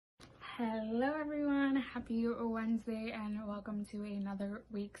Hello everyone, happy Wednesday and welcome to another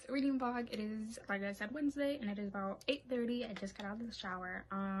week's reading vlog. It is, like I said, Wednesday and it is about 8:30. I just got out of the shower.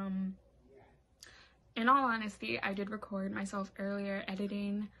 In all honesty, I did record myself earlier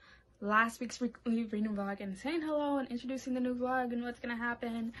editing last week's weekly reading vlog and saying hello and introducing the new vlog and what's gonna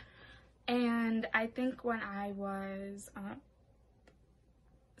happen. And I think when I was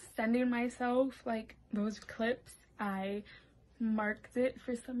sending myself like those clips, I marked it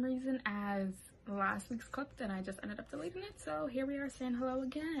for some reason as last week's clip and I just ended up deleting it, so here we are saying hello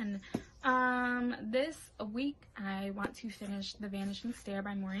again. This week I want to finish The Vanishing Stair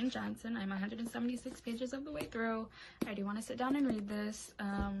by Maureen Johnson. I'm 176 pages of the way through. I do want to sit down and read this,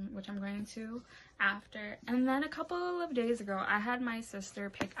 which I'm going to after. And then a couple of days ago I had my sister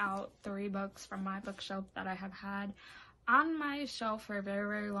pick out 3 books from my bookshelf that I have had on my shelf for a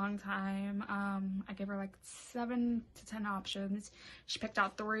very long time. I gave her like 7 to 10 options. She picked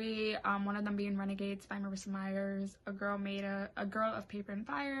out 3, one of them being Renegades by Marissa Myers, A Girl of Paper and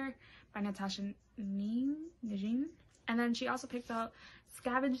Fire by Natasha Najin, and then she also picked out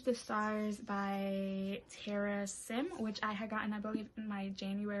Scavenge the Stars by Tara Sim, which I had gotten, I believe, in my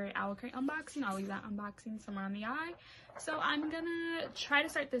January Owl Crate unboxing. I'll leave that unboxing somewhere on the eye. So I'm gonna try to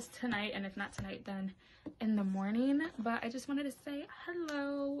start this tonight, and if not tonight, then in the morning. But I just wanted to say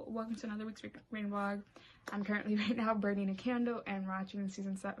hello, welcome to another week's reading vlog. I'm currently right now burning a candle and watching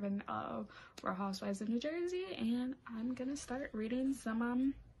season 7 of Real Housewives of New Jersey, and I'm gonna start reading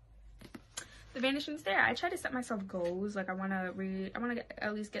some The Vanishing Stair. I try to set myself goals. Like I want to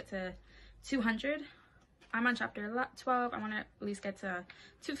at least get to 200. I'm on chapter 12. I want to at least get to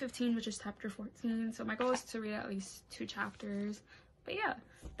 215, which is chapter 14. So my goal is to read at least 2 chapters. But yeah,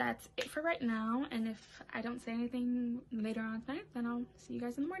 that's it for right now. And if I don't say anything later on tonight, then I'll see you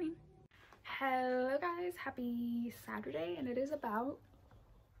guys in the morning. Hello guys, happy Saturday, and it is about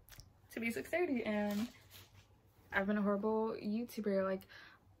to be 6:30, and I've been a horrible YouTuber. Like,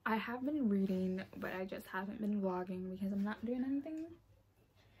 I have been reading, but I just haven't been vlogging because I'm not doing anything,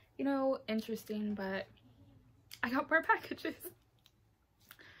 you know, interesting. But I got more packages.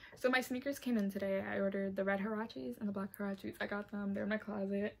 So my sneakers came in today. I ordered the red Huaraches and the black Huaraches. I got them. They're in my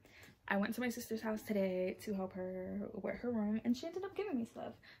closet. I went to my sister's house today to help her wear her room, and she ended up giving me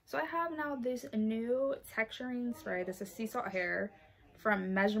stuff. So I have now this new texturing spray. This is sea salt hair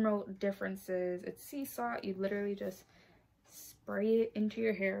from Measurable Differences. It's sea salt. You literally just spray it into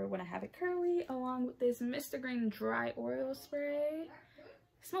your hair when I have it curly, along with this Mr. Green dry oil spray.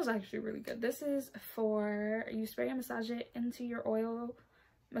 It smells actually really good. This is for, you spray and massage it into your oil.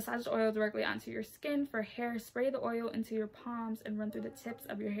 Massage the oil directly onto your skin. For hair, spray the oil into your palms and run through the tips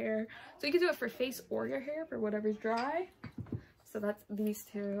of your hair. So you can do it for face or your hair, for whatever's dry. So that's these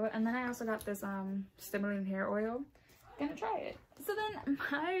 2. And then I also got this stimulating hair oil. Gonna try it. So then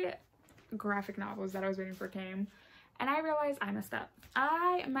my graphic novels that I was waiting for came, and I realized I messed up.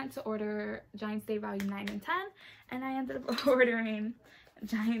 I meant to order Giant State Volume 9 and 10, and I ended up ordering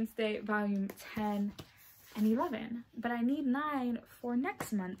Giant State Volume 10 and 11, but I need 9 for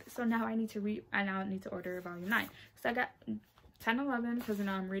next month. So now I need to order Volume 9. So I got 10, 11 because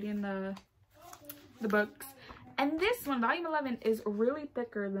now I'm reading the books, and this one, Volume 11, is really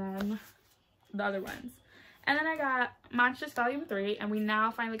thicker than the other ones. And then I got Monstrous Volume 3, and we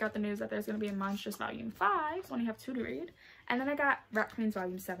now finally got the news that there's going to be a Monstrous Volume 5, so I only have 2 to read. And then I got Rat Queens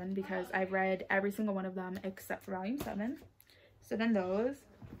Volume 7 because I've read every single one of them except for Volume 7. So then those.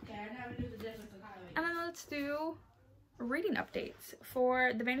 And then let's do reading updates.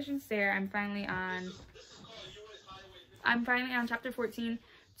 For The Vanishing Stair, I'm finally on chapter 14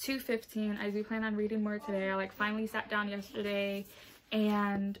 to 15. I do plan on reading more today. I finally sat down yesterday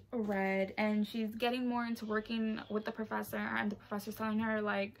and read, and she's getting more into working with the professor, and the professor's telling her,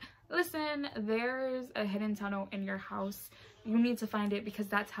 like, listen, there's a hidden tunnel in your house. You need to find it because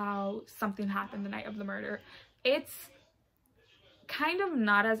that's how something happened the night of the murder. It's kind of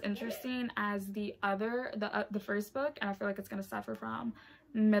not as interesting as the first book, and I feel like it's gonna suffer from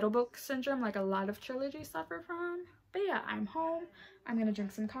middle book syndrome, like a lot of trilogies suffer from. But yeah, I'm home. I'm gonna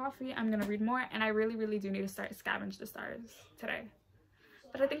drink some coffee. I'm gonna read more, and I really do need to start Scavenge the Stars today.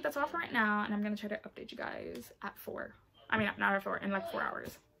 But I think that's all for right now, and I'm gonna try to update you guys at 4. I mean, not at 4, in like 4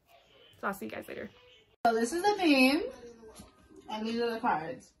 hours. So I'll see you guys later. So this is the theme, and these are the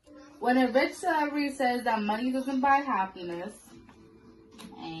cards. When a rich celebrity says that money doesn't buy happiness,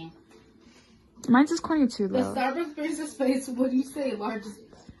 Mine's just corny too, though. The Starbucks brings a space. What do you say, largest?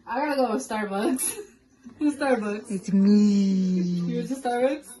 I gotta go with Starbucks. Starbucks. It's me. Here's the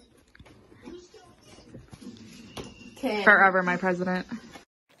Starbucks. Okay. Forever my president.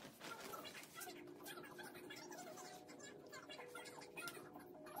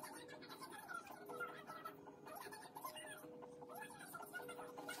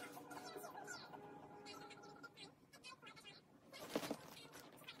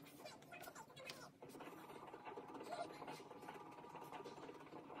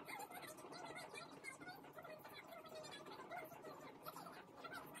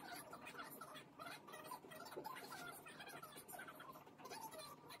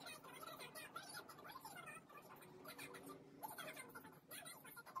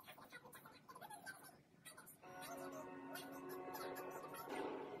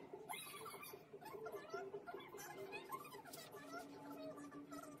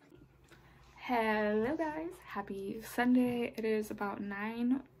 Hello guys, happy Sunday. It is about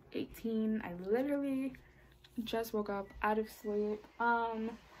 9:18. I literally just woke up out of sleep.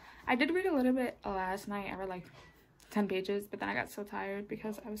 I did read a little bit last night. I read like 10 pages, but then I got so tired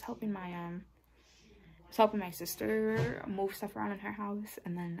because I was helping my sister move stuff around in her house,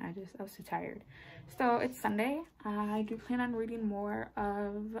 and then I was too tired. So it's Sunday. I do plan on reading more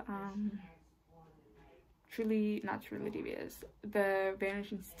of not truly devious, The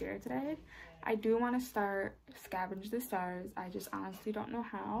Vanishing Stair today. I do want to start Scavenge the Stars. I just honestly don't know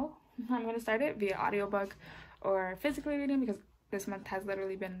how I'm going to start it, via audiobook or physically reading, because this month has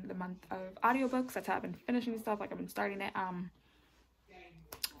literally been the month of audiobooks. That's how I've been finishing stuff. Like, I've been starting it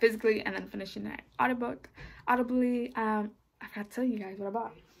physically and then finishing it audibly. I forgot to tell you guys what I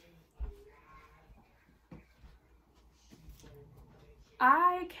bought.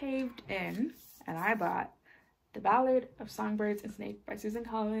 I caved in and I bought The Ballad of Songbirds and Snakes by Susan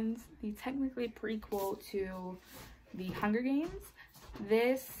Collins, the technically prequel to The Hunger Games.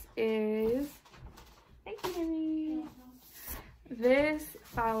 This is, thank you, Mary. This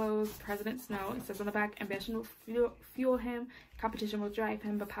follows President Snow. It says on the back, ambition will fuel him, competition will drive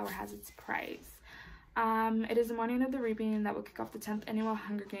him, but power has its price. It is the morning of the reaping that will kick off the 10th annual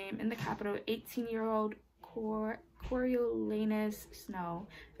Hunger Game in the capital. 18-year-old Coriolanus Snow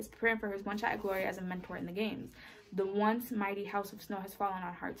is preparing for his one shot at glory as a mentor in the games. The once mighty House of Snow has fallen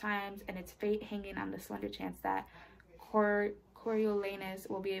on hard times, and its fate hanging on the slender chance that Coriolanus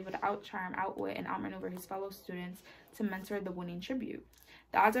will be able to outcharm, outwit, and outmaneuver his fellow students to mentor the winning tribute.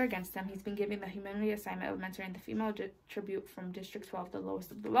 The odds are against him. He's been given the humility assignment of mentoring the female tribute from District 12, the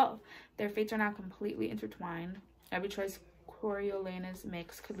lowest of the low. Their fates are now completely intertwined. Every choice Coriolanus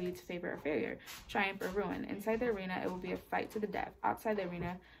makes could lead to favor or failure, triumph or ruin. Inside the arena, it will be a fight to the death. Outside the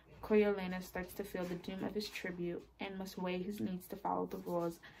arena, Coriolanus starts to feel the doom of his tribute and must weigh his needs to follow the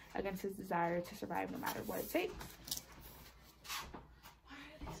rules against his desire to survive no matter what it takes. Why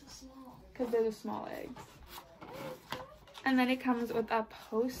are they so small? Because they're the small eggs. And then it comes with a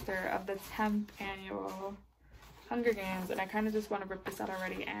poster of the 10th annual Hunger Games, and I kind of just want to rip this out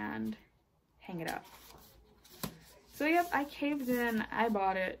already and hang it up. So yep, I caved in, I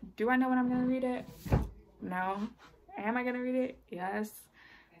bought it. Do I know when I'm going to read it? No. Am I going to read it? Yes.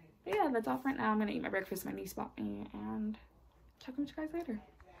 But yeah, that's all for right now. I'm going to eat my breakfast my niece bought me, and talk to you guys later.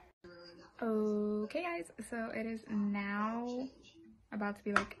 Okay guys, so it is now about to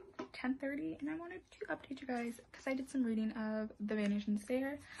be like 10:30, and I wanted to update you guys because I did some reading of The Vanishing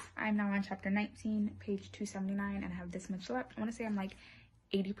Stair. I'm now on chapter 19, page 279, and I have this much left. I want to say I'm like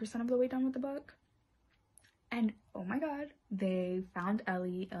 80% of the way done with the book. And oh my god, they found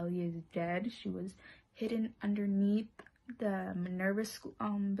Ellie. Ellie is dead. She was hidden underneath the Minerva school,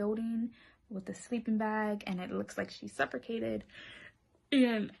 building with a sleeping bag, and it looks like she suffocated.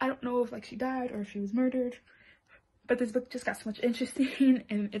 And I don't know if like she died or if she was murdered. But this book just got so much interesting,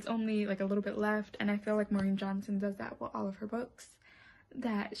 and it's only like a little bit left. And I feel like Maureen Johnson does that with all of her books,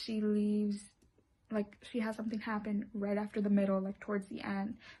 that she leaves, like she has something happen right after the middle, like towards the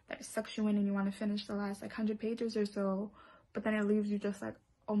end, that sucks you in and you want to finish the last like 100 pages or so, but then it leaves you just like,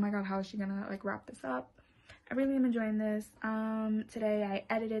 oh my god, how is she gonna like wrap this up? I really am enjoying this. Today I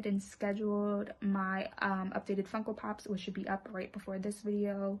edited and scheduled my updated Funko Pops, which should be up right before this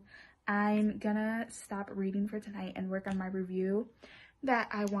video. I'm gonna stop reading for tonight and work on my review that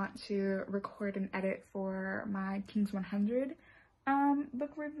I want to record and edit for my King's 100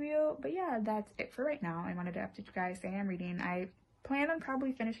 book review. But yeah, that's it for right now. I wanted to update you guys, say I'm reading. I plan on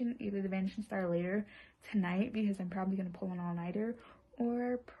probably finishing either The Vanishing Star later tonight, because I'm probably gonna pull an all-nighter,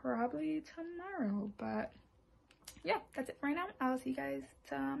 or probably tomorrow. But yeah, that's it for right now. I'll see you guys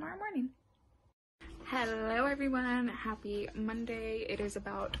tomorrow morning. Hello everyone, happy Monday. It is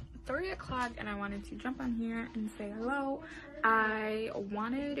about 3 o'clock and I wanted to jump on here and say hello. I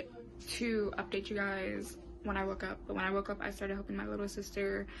wanted to update you guys when I woke up, but when I woke up I started helping my little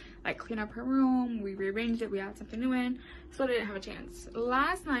sister like clean up her room. We rearranged it, we had something new in, so I didn't have a chance.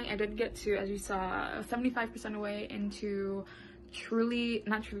 Last night I did get to, as you saw, 75% away into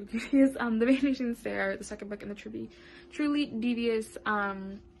not truly devious, The Vanishing Stair, the second book in the truly devious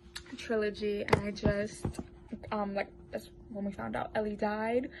trilogy. And I just like, that's when we found out Ellie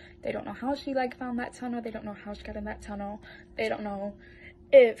died. They don't know how she like found that tunnel. They don't know how she got in that tunnel. They don't know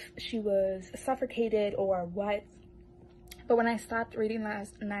if she was suffocated or what. But when I stopped reading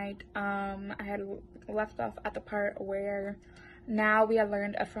last night, I had left off at the part where now we had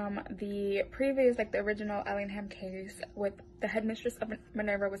learned from the previous, like the original Ellingham case, with the headmistress of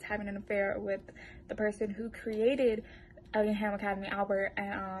Minerva was having an affair with the person who created Ellingham Academy, Albert,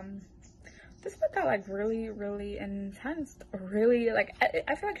 and this book got like really intense. Really, like,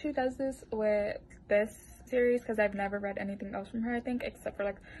 I feel like she does this with this series because I've never read anything else from her, I think, except for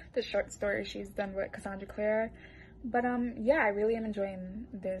like the short story she's done with Cassandra Clare. But yeah, I really am enjoying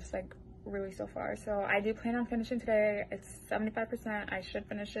this, like, really so far. So I do plan on finishing today. It's 75%. I should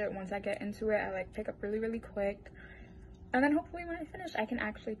finish it. Once I get into it, I like pick up really quick, and then hopefully when I finish I can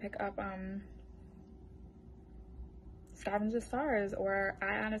actually pick up Scavenge the Stars, or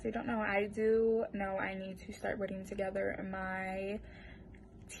I honestly don't know. I do know I need to start putting together my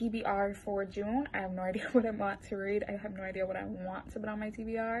TBR for June. I have no idea what I want to read. I have no idea what I want to put on my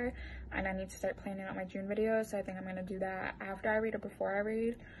TBR, and I need to start planning out my June videos. So I think I'm gonna do that after I read or before I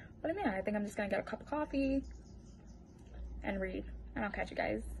read. But yeah, I think I'm just gonna get a cup of coffee and read, and I'll catch you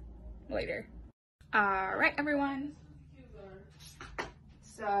guys later. All right, everyone.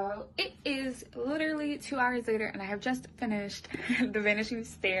 So it is literally 2 hours later, and I have just finished The Vanishing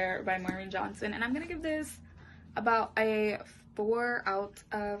Stair by Maureen Johnson, and I'm gonna give this about a 4 out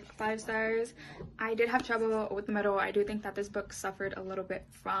of 5 stars. I did have trouble with the middle. I do think that this book suffered a little bit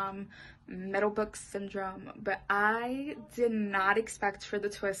from middle book syndrome, but I did not expect for the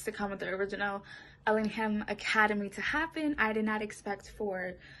twist to come with the original Ellingham Academy to happen. I did not expect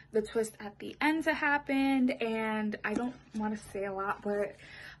for the twist at the end to happen, and I don't want to say a lot, but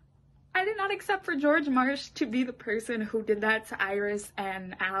I did not accept for George Marsh to be the person who did that to Iris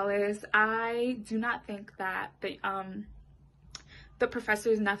and Alice. I do not think that the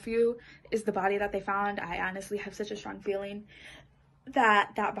professor's nephew is the body that they found. I honestly have such a strong feeling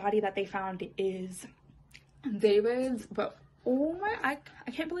that that body that they found is David's, but oh my,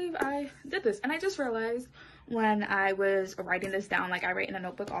 I can't believe I did this. And I just realized when I was writing this down, like I write in a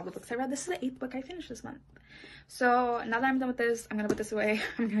notebook all the books I read. This is the 8th book I finished this month. So now that I'm done with this, I'm gonna put this away.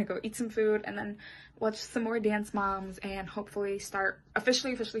 I'm gonna go eat some food and then watch some more Dance Moms and hopefully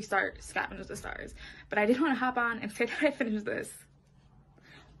officially start Scavenge the Stars. But I did want to hop on and say that I finished this.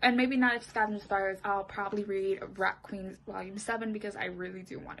 And maybe not if Scavenge the Stars, I'll probably read Rat Queens Volume 7 because I really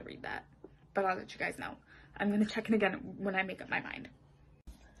do want to read that. But I'll let you guys know. I'm going to check in again when I make up my mind.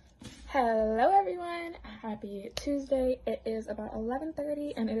 Hello everyone, happy Tuesday. It is about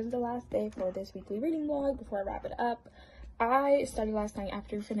 11:30 and it is the last day for this weekly reading vlog before I wrap it up. I started last night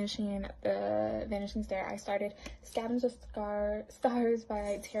after finishing The Vanishing Stair. I started Scavenge the Stars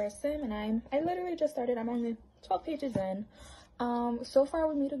by Tara Sim, and I literally just started. I'm only 12 pages in. So far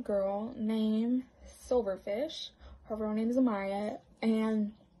we meet a girl named Silverfish. Her real name is Amaya,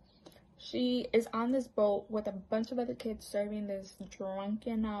 and she is on this boat with a bunch of other kids serving this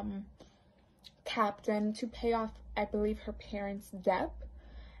drunken captain to pay off, I believe, her parents' debt.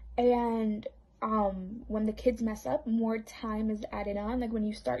 And when the kids mess up, more time is added on. Like when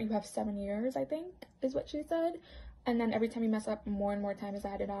you start, you have 7 years, I think is what she said, and then every time you mess up, more and more time is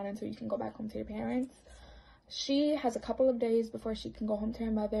added on until you can go back home to your parents. She has a couple of days before she can go home to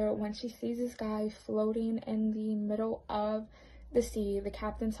her mother when she sees this guy floating in the middle of the sea. The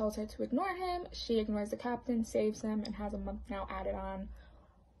captain tells her to ignore him. She ignores the captain, saves him, and has a month now added on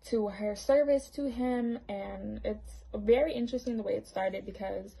to her service to him. And it's very interesting the way it started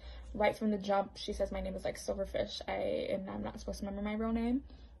because right from the jump, she says my name is like Silverfish, and I'm not supposed to remember my real name.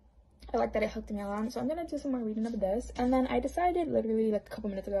 I like that it hooked me on, so I'm gonna do some more reading of this. And then I decided literally like a couple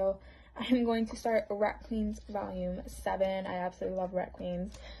minutes ago, I'm going to start Rat Queens Volume 7. I absolutely love Rat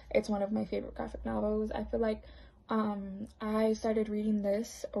Queens. It's one of my favorite graphic novels. I feel like I started reading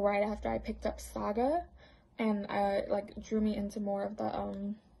this right after I picked up Saga, and like drew me into more of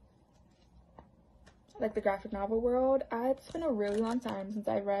the like the graphic novel world. It's been a really long time since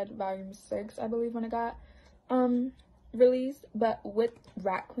I read Volume 6, I believe, when it got released, but with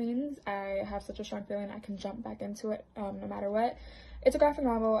Rat Queens, I have such a strong feeling I can jump back into it no matter what. It's a graphic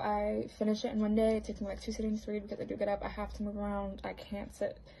novel. I finish it in one day. It takes me like 2 sittings to read because I do get up. I have to move around. I can't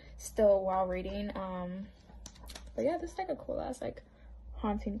sit still while reading. But yeah, this is like a cool ass like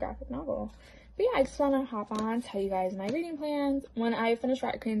haunting graphic novel. But yeah, I just want to hop on, tell you guys my reading plans. When I finish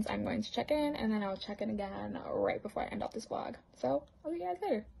Rat Queens, I'm going to check in, and then I'll check in again right before I end off this vlog. So I'll see you guys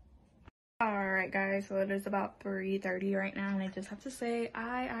later. Alright guys, so it is about 3:30 right now, and I just have to say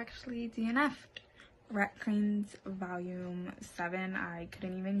I actually DNF'd Rat Queens Volume 7. I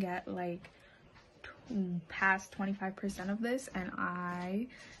couldn't even get like past 25% of this, and I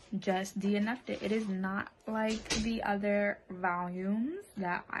just DNF'd it. It is not like the other volumes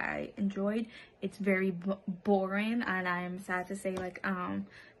that I enjoyed. It's very boring, and I'm sad to say like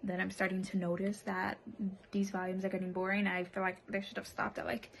that I'm starting to notice that these volumes are getting boring. I feel like they should have stopped at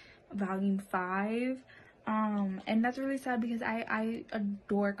like Volume 5. And that's really sad because I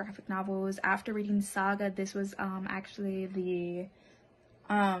adore graphic novels. After reading Saga, this was actually the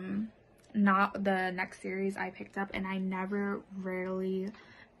not the next series I picked up, and I never rarely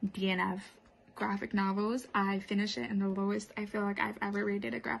DNF graphic novels. I finish it, and the lowest I feel like I've ever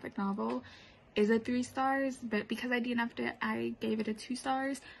rated a graphic novel is a 3 stars, but because I DNF'd it, I gave it a 2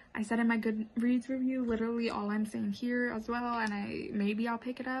 stars. I said in my Goodreads review literally all I'm saying here as well, and maybe I'll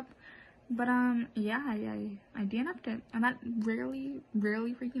pick it up. But yeah, I DNF'd it, and that rarely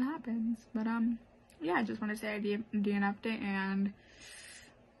freaking happens. But yeah, I just want to say I DNF'd it, and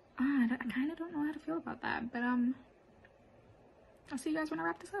I kind of don't know how to feel about that. But I'll see you guys when I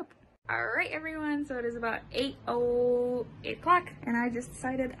wrap this up. Alright everyone, so it is about 8 o'clock, and I just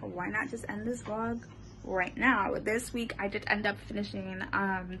decided why not just end this vlog right now. This week I did end up finishing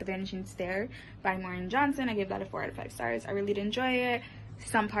The Vanishing Stair by Maureen Johnson. I gave that a 4 out of 5 stars. I really did enjoy it.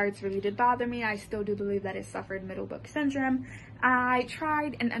 Some parts really did bother me. I still do believe that it suffered middle book syndrome. I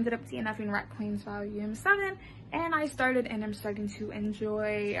tried and ended up DNFing Rat Queens Volume 7, and I started and I'm starting to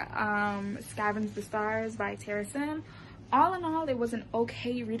enjoy Scavenge the Stars by Tara Sim. All in all, it was an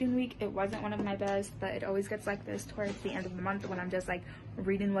okay reading week. It wasn't one of my best, but it always gets like this towards the end of the month when I'm just like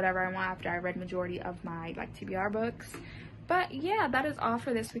reading whatever I want after I read majority of my like TBR books. But yeah, that is all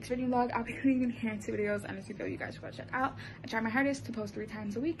for this week's reading vlog. I'll be leaving here 2 videos, and as you know, you guys should go check out. I try my hardest to post 3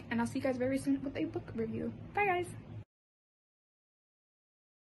 times a week, and I'll see you guys very soon with a book review. Bye guys.